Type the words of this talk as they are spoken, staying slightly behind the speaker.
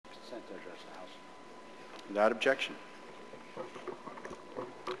Without objection.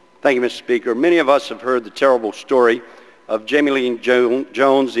 Thank you, Mr. Speaker. Many of us have heard the terrible story of Jamie Leigh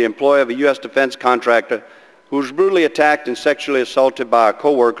Jones, the employee of a U.S. defense contractor who was brutally attacked and sexually assaulted by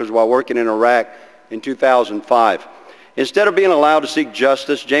coworkers while working in Iraq in 2005. Instead of being allowed to seek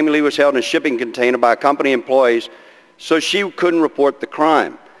justice, Jamie Leigh was held in a shipping container by company employees so she couldn't report the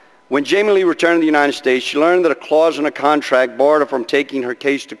crime. When Jamie Leigh returned to the United States, she learned that a clause in a contract barred her from taking her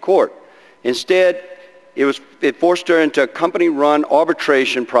case to court. Instead, it forced her into a company-run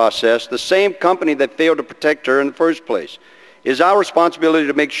arbitration process, the same company that failed to protect her in the first place. It is our responsibility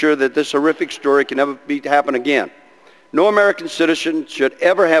to make sure that this horrific story can never happen again. No American citizen should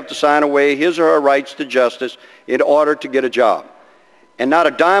ever have to sign away his or her rights to justice in order to get a job. And not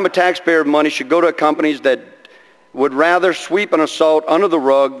a dime of taxpayer money should go to companies that would rather sweep an assault under the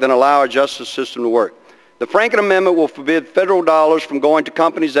rug than allow our justice system to work. The Franken Amendment will forbid federal dollars from going to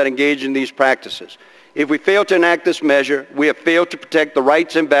companies that engage in these practices. If we fail to enact this measure, we have failed to protect the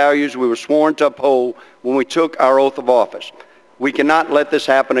rights and values we were sworn to uphold when we took our oath of office. We cannot let this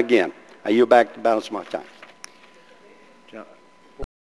happen again. I yield back the balance of my time.